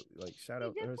 So shout out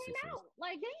to her success.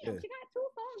 Like, damn, she got 2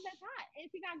 songs that's hot, and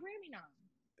she got Grammy noms.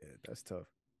 Yeah, that's tough.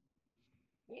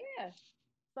 Yeah.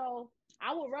 So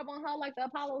I would rub on her like the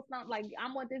Apollo stomp. Like,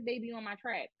 I want this baby on my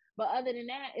track. But other than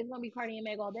that, it's gonna be Cardi and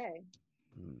Meg all day.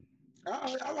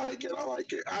 I like it. All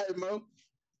right, Mo.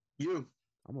 You.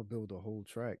 I'm gonna build a whole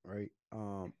track, right?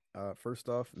 First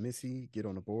off, Missy, get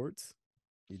on the boards.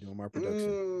 You're doing my production.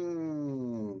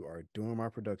 You are doing my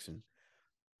production.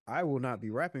 I will not be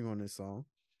rapping on this song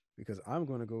because I'm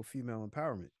going to go female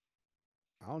empowerment.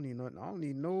 I don't need nothing. I don't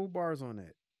need no bars on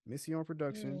that. Missy on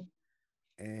production,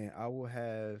 and I will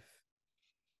have.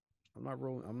 I'm not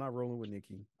rolling with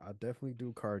Nicki. I'll definitely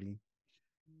do Cardi.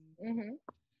 Mm-hmm.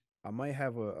 I might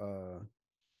have a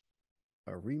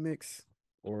remix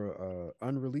or a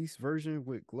unreleased version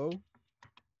with Glow.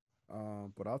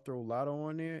 But I'll throw Lotto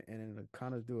on there and then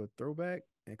kind of do a throwback.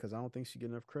 And because I don't think she get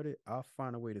enough credit, I'll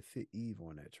find a way to fit Eve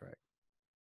on that track.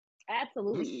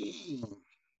 Absolutely.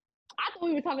 I thought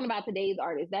we were talking about today's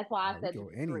artists. That's why I said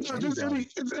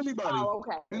it's anybody. Oh,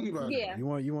 okay. Anybody. Yeah. You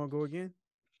want to go again?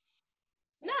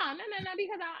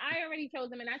 Because I already chose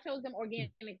them and I chose them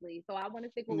organically. So I want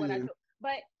to stick with what I Yeah, chose.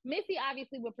 But Missy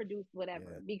obviously would produce whatever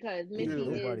Yeah. because Ain't Missy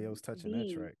yeah. is nobody else touching that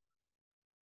the track.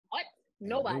 what? Ain't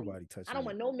Nobody. nobody I touching don't it.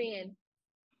 want no man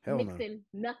Hell no. mixing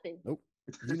nothing. Nope.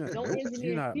 You not No nope. You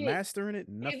engineer not shit. mastering it. If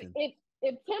Nothing. if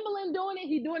if Timbaland doing it,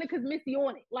 he doing it because Missy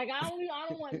on it. Like I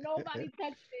don't want nobody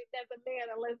touching it that's a man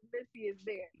unless Missy is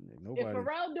there. If Nobody.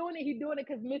 Pharrell doing it, he doing it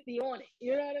because Missy on it.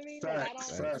 You know what I mean? Like I Facts,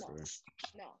 don't Facts, no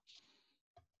bro. no.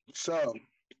 So,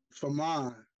 for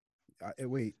mine,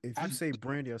 Wait, if I, you say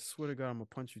Brandy, I swear to God, I'm gonna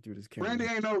punch you through this camera.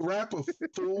 Brandy ain't no rapper,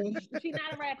 fool. She's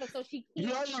not a rapper, so she You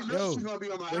can't. already know Yo, she's gonna be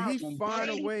on my but he album. find a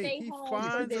Brandy, way. stay He home for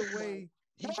finds a this one. way.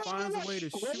 He finds a way to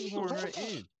shoehorn her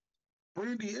in.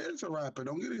 Brandy is a rapper.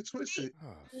 Don't get it twisted.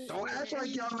 Oh, Don't shit. act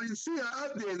like y'all ain't see her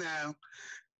up there now.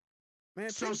 Man,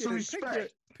 Show pick some your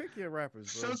respect. pick your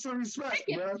rappers, bro. Show some respect,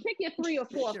 Pick bro. your 3 or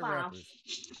 4 or Pick your 5. rappers.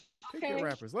 Pick your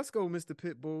rappers. Let's go, Mr.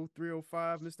 Pitbull,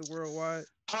 305, Mr. Worldwide.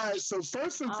 All right, so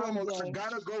first and foremost, I Okay.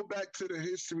 gotta go back to the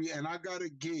history and I gotta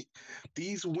get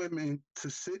these women to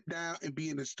sit down and be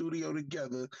in the studio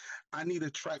together. I need a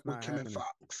track with Not Kim and happening.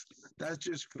 Fox. That's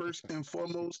just first and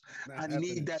foremost. Not I happening.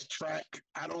 need that track.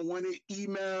 I don't want it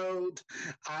emailed.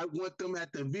 I want them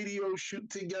at the video shoot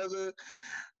together.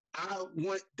 I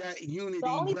want that unity. The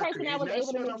only record, person that and was that's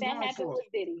able to what make I'm that going happen for. was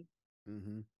Diddy.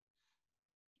 Mm-hmm.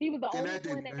 He was the And only that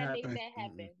one didn't that made happen. that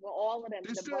happen. With all of them, They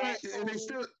the still, Brad and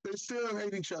Cody. they still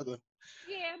hate each other.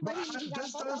 Yeah, But but he got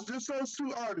a photo. just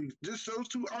those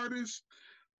two artists,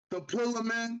 the pull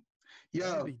them in.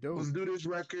 That'd Yo, be dope. let's do this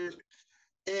record.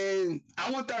 And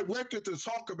I want that record to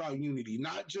talk about unity,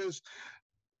 not just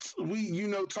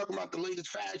talking about the latest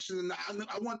fashion. And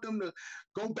I want them to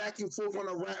go back and forth on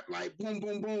a rap, like boom,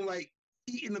 boom, boom, like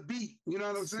eating the beat. You know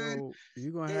what I'm saying? So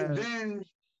you're gonna And have then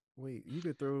wait, you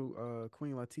could throw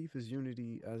Queen Latifah's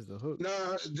Unity as the hook.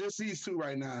 nah, just these two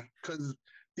right now, because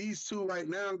these two right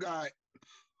now got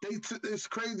it's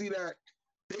crazy that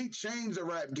they changed the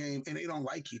rap game and they don't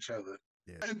like each other.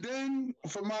 Yeah. And then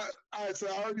for my, all right, so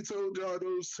I already told y'all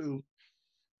those two.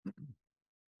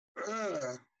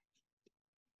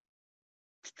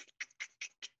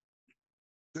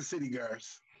 The City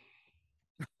Girls.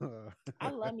 I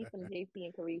love me some JC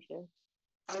and Carisha.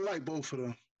 I like both of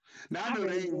them. Now I I know really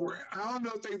they ain't. do. I don't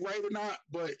know if they right or not,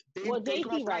 but they Well, they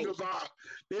gonna JC bring right. a vibe.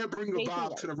 They'll bring a JC vibe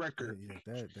right. to the record. Yeah,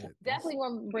 that's Definitely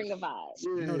want to bring a vibe.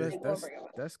 you know Yeah. They gonna bring a vibe.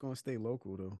 that's gonna stay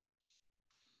local though.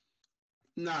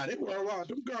 Nah, they worldwide.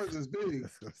 Them girls is big.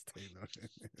 That's gonna stay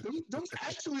local. Them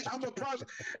actually, I'm a problem.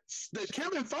 The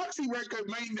Kim and Foxy record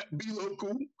may not be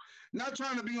local. Not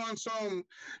trying to be on some.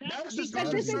 That's just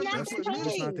Because gonna be this is not something that's, their for that's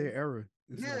me. not time. their era.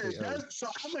 It's not their era. So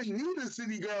I'm gonna need a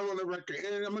City Girl on the record,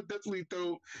 and I'm gonna definitely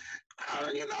throw.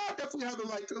 I definitely have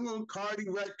like a little Cardi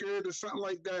record or something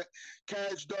like that.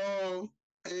 Cash Doll,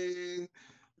 and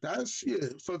that's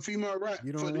for female rap.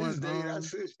 You For don't this want day,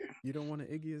 that's it. you don't want an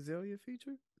Iggy Azalea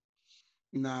feature?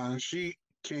 Nah, she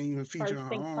can't even feature First on her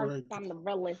things own first, record. I'm the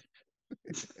realest.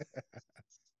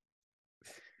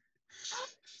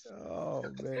 Oh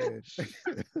man.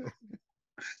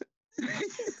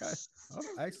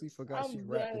 I actually forgot she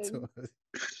rapped it to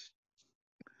us.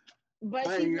 But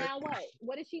she's now what?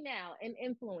 What is she now? An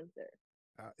influencer.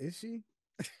 Is she?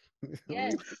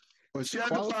 Yes. Well, she had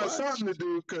to find something to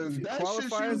do because that shit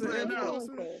she was putting out.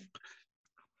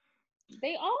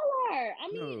 They all are.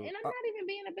 I mean, No, and I'm not even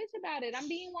being a bitch about it. I'm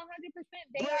being 100%.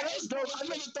 They Bro, are. that's dope. I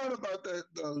never thought about that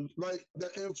though. Like the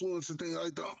influencer thing.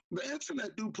 Like the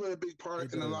internet do play a big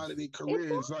part in a lot of their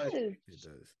careers. Like it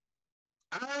does.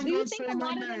 I Do you think a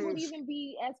lot of them would even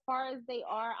be as far as they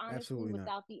are, honestly,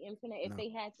 without the internet? If they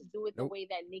had to do it the way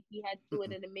that Nicki had to do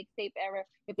it in the mixtape era,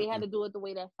 if they had to do it the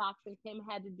way that Fox and Kim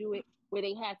had to do it, where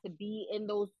they had to be in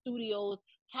those studios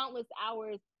countless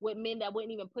hours with men that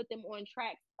wouldn't even put them on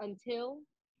tracks until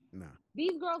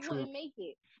these girls wouldn't make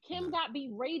it. Kim got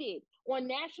berated on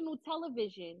national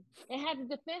television and had to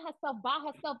defend herself by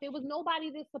herself. There was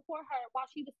nobody to support her while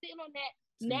she was sitting on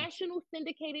that national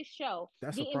syndicated show.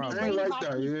 That's a getting problem. berated by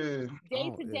people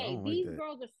day to day. These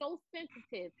girls are so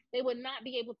sensitive; they would not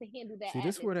be able to handle that. See,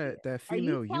 this atmosphere. where that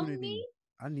female Are you telling unity. Me?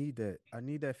 I need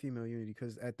that female unity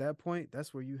because at that point,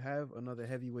 that's where you have another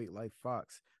heavyweight like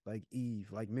Fox, like Eve,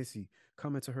 like Missy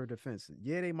coming to her defense.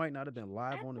 Yeah, they might not have been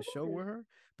live on the show with her,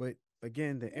 but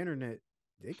again, the internet,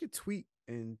 they could tweet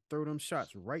and throw them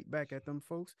shots right back at them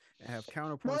folks and have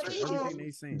counterpoints to everything they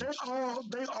saying.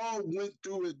 They all went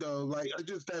through it though. Like I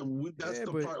just that's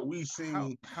the part we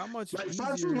seen. How much like easier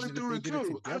Foxy is went it through if they it did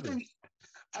too. it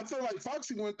I feel like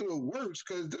Foxy went through it worse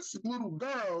because this little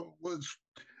girl was.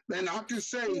 And I can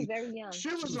say she was very young. She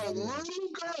was a little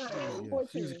girl.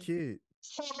 She was a kid.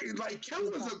 talking like Kim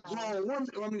was a grown woman.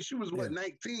 I mean, she was what,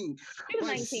 19? She was But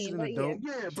 19, She's an but adult.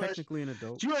 yeah, but Technically an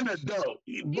adult. you're an adult.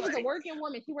 she But was a working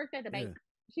woman. She worked at the bank.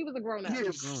 She was a grown up. yeah,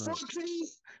 She's grown up.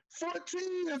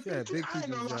 14 and She had 15. big I ain't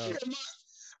people's gonna lie. job.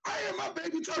 I hear my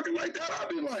baby talking like that. I'll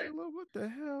be like, What the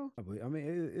hell? I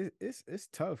mean, it's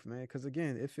tough, man. Because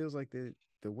again, it feels like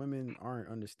the women aren't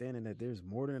understanding that there's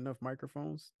more than enough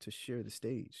microphones to share the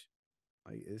stage.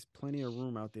 Like, there's plenty of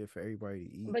room out there for everybody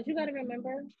to eat. But you got to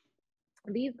remember,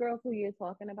 these girls who you're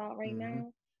talking about right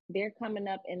now, they're coming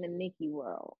up in the Nicki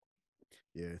world.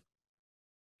 Yeah.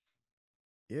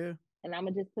 Yeah. And I'm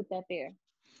going to just put that there.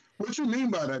 What you mean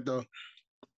by that, though?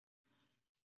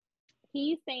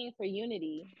 He's saying for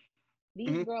unity,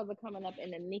 these girls are coming up in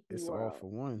the Nicki It's world. all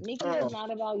for one. Nicki is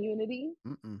not about unity.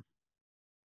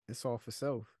 It's all for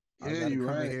self. Yeah, I gotta you're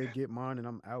come right. in here, get mine, and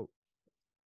I'm out.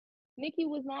 Nicki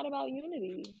was not about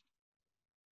unity.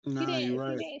 Nah, you're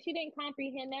right. She didn't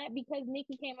comprehend that because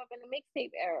Nicki came up in the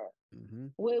mixtape era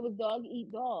where it was dog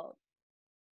eat dog.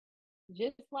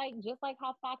 Just like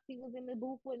how Foxy was in the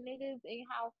booth with niggas and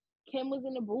how Kim was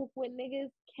in the booth with niggas.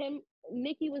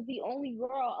 Nicki was the only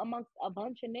girl amongst a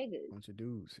bunch of niggas. Bunch of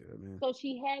dudes, yeah, man. So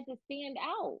she had to stand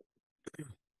out.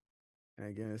 And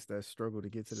again, it's that struggle to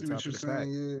get to the See top of the pack.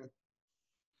 Yeah.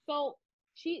 So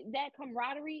that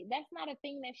camaraderie, that's not a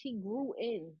thing that she grew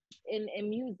in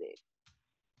music.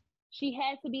 She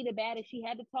had to be the baddest. She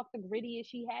had to talk the grittiest.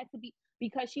 She had to be,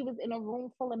 because she was in a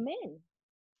room full of men.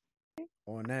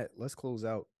 On that, let's close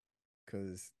out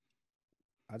because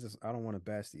I don't want to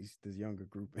bash this younger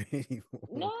group anymore.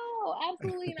 No,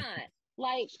 absolutely not.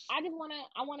 Like, I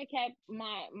want to cap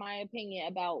my opinion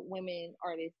about women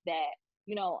artists that,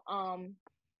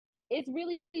 it's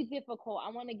really difficult.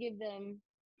 I want to give them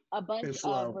a bunch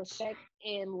of respect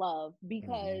and love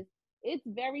because it's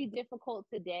very difficult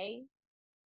today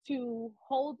to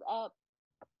hold up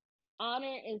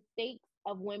honor and stakes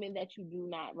of women that you do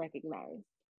not recognize.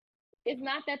 It's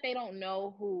not that they don't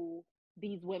know who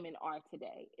these women are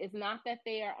today. It's not that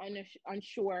they are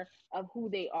unsure of who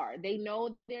they are. They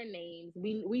know their names.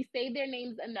 We say their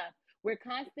names enough. We're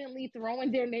constantly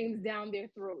throwing their names down their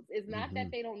throats. It's not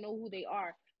that they don't know who they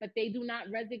are, but they do not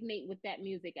resonate with that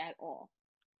music at all.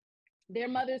 Their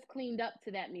mothers cleaned up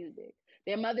to that music.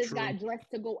 Their mothers got dressed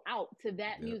to go out to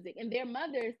that music. And their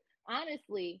mothers,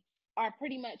 honestly, are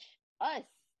pretty much us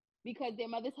because their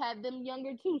mothers had them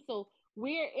younger too. So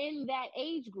we're in that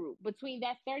age group between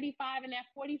that 35 and that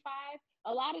 45.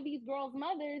 A lot of these girls'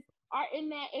 mothers are in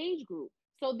that age group.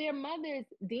 So their mothers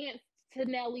danced to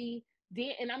Nelly,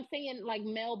 and I'm saying like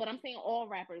Mel, but I'm saying all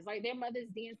rappers. Like, their mothers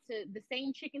danced to the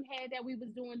same chicken head that we was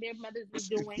doing, their mothers was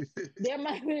doing. their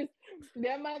mothers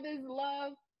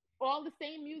love all the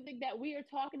same music that we are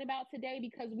talking about today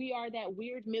because we are that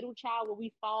weird middle child where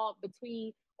we fall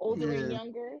between older and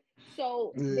younger.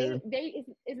 So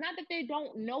it's not that they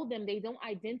don't know them, they don't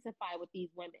identify with these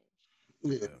women.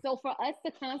 So for us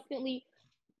to constantly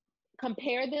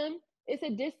compare them, it's a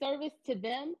disservice to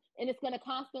them, and it's going to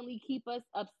constantly keep us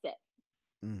upset.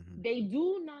 They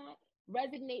do not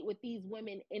resonate with these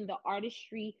women in the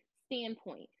artistry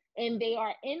standpoint, and they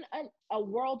are in a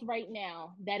world right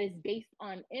now that is based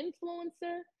on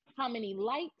influencer, how many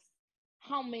likes,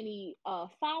 how many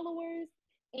followers,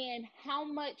 and how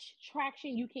much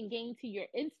traction you can gain to your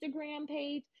Instagram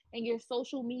page and your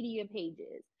social media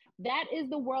pages. That is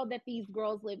the world that these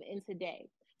girls live in today.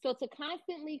 So to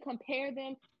constantly compare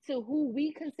them to who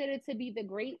we consider to be the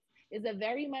greats is a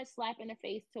very much slap in the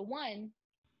face to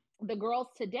the girls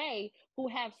today who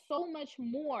have so much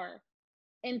more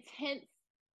intense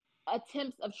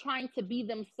attempts of trying to be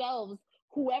themselves,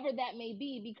 whoever that may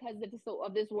be, because of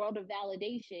this world of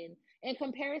validation, in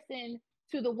comparison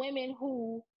to the women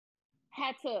who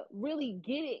had to really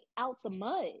get it out the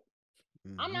mud.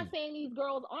 I'm not saying these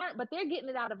girls aren't, but they're getting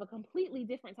it out of a completely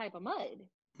different type of mud.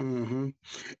 And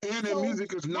the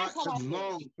music is not as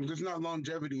long. There's not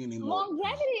longevity anymore.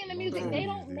 Longevity in the music. They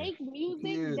don't make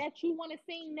music that you want to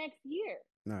sing next year.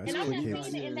 Nah, and I'm not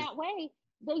saying it in that way.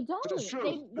 They don't.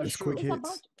 It's quick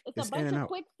hits. It's a bunch of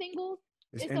quick singles.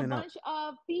 It's a bunch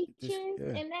of features,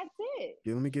 and that's it.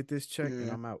 Yeah, let me get this check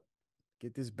and I'm out.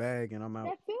 Get this bag and I'm out.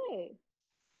 That's it.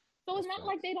 So it's not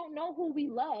like they don't know who we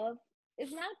love.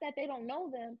 It's not that they don't know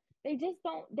them. They just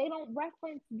don't. They don't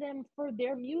reference them for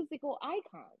their musical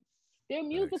icons. Their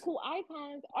musical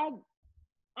icons are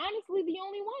honestly the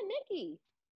only one, Nicki.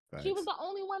 She was the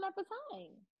only one at the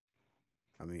time.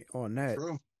 I mean, on that,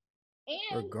 and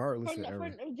regardless of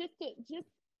era. Just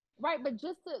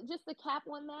to cap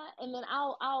on that, and then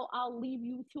I'll leave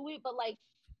you to it. But like,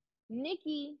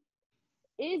 Nicki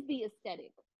is the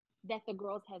aesthetic that the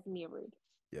girls has mirrored.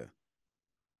 Yeah,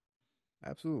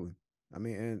 absolutely. I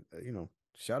mean, and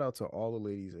shout out to all the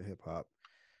ladies of hip hop,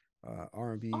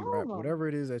 R&B, All rap, of them. whatever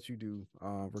it is that you do,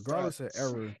 regardless of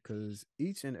era, because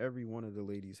each and every one of the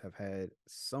ladies have had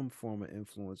some form of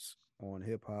influence on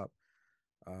hip hop,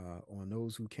 on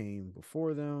those who came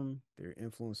before them, their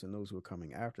influence in those who are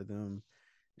coming after them.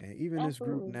 And even this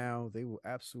group Absolutely. now, they will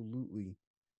absolutely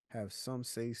have some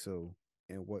say so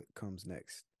in what comes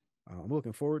next. I'm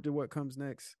looking forward to what comes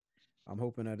next. I'm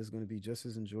hoping that it's going to be just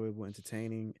as enjoyable,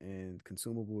 entertaining, and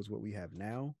consumable as what we have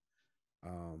now.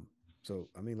 So,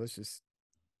 I mean, let's just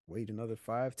wait another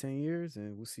 5-10 years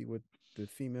and we'll see what the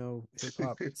female hip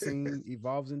hop scene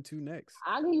evolves into next.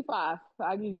 I'll give you 5.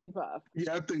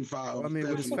 Yeah, I think 5. Well, I mean,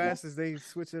 with as definitely. fast as they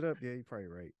switch it up, yeah, you're probably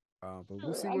right. But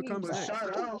we'll see I what give you comes But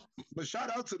next. shout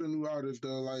out to the new artists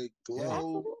though, like Yeah.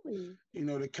 Glow,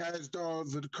 Absolutely. the Cash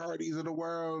Dogs, the Cardis of the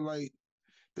world, like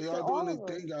they To all all doing of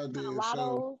their them. thing out To there. So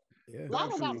Lotto. Yeah. Lotto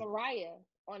got definitely. Mariah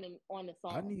on the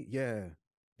song. Yeah,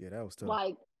 that was tough.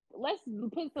 Like, let's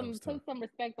put That was tough. some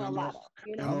respect on And Lotto.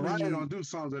 You And know, Mariah don't do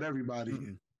songs with everybody.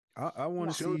 Mm-mm. I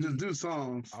want to She'll just see. do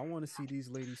songs. I want to see these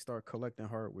ladies start collecting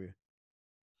hardware,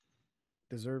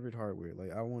 deserved hardware.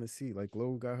 Like I want to see. Like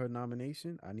Glow got her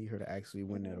nomination. I need her to actually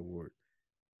win that award.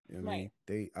 You know what I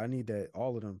mean? I need that.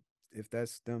 All of them. If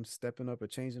that's them stepping up or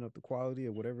changing up the quality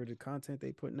or whatever the content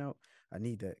they putting out, I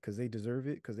need that because they deserve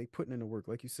it. Because they putting in the work.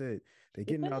 Like you said, they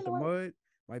getting putting out in the the work. mud.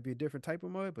 Might be a different type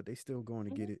of mud, but they still going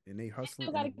to get it, and they hustling.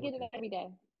 Still got to and they get it working. every day.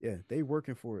 Yeah, they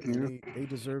working for it, Yeah. and they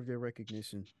deserve their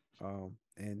recognition.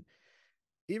 And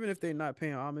even if they're not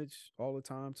paying homage all the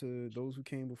time to those who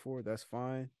came before, that's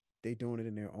fine. They doing it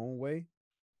in their own way.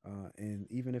 And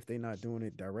even if they're not doing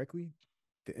it directly,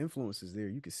 the influence is there.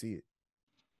 You can see it.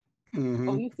 Mm-hmm.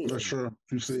 Oh, you see For it. sure.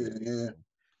 You see it, yeah.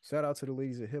 Shout out to the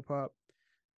ladies of hip hop.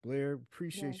 Blair,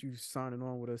 appreciate you signing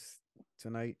on with us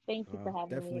tonight. Thank you for having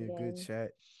definitely me again. a good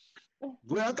chat.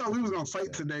 Well, I thought we was gonna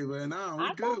fight today, but nah,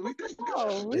 we good. We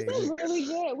good. We did really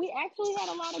good. We actually had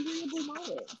a lot of agreeable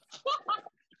moments.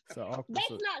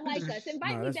 That's not like us.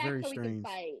 Invite me back so we can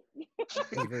fight.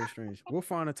 That's very strange. We'll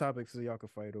find a topic so y'all can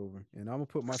fight over, and I'm gonna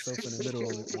put myself in the middle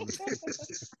of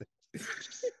it.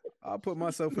 I'll put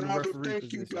myself in the referee Thank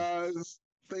position. you guys.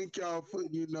 Thank y'all for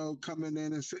coming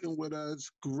in and sitting with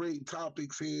us. Great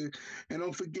topics here, and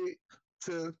don't forget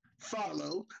to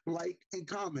follow, like, and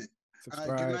comment.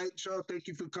 Subscribe. Good night, y'all. Thank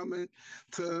you for coming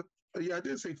to. Yeah, I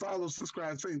did say follow,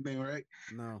 subscribe, same thing, right?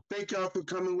 No. Thank y'all for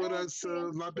coming with us.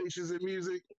 Libations and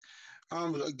Music.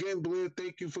 Again, Blair,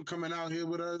 thank you for coming out here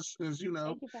with us. As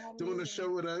doing the show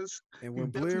with us. And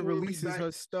when Blair releases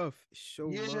her stuff, show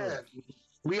love.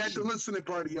 We at the listening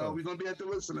party, y'all. We're gonna be at the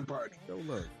listening party. Show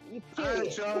love. All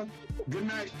right, y'all. Good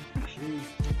night. Peace.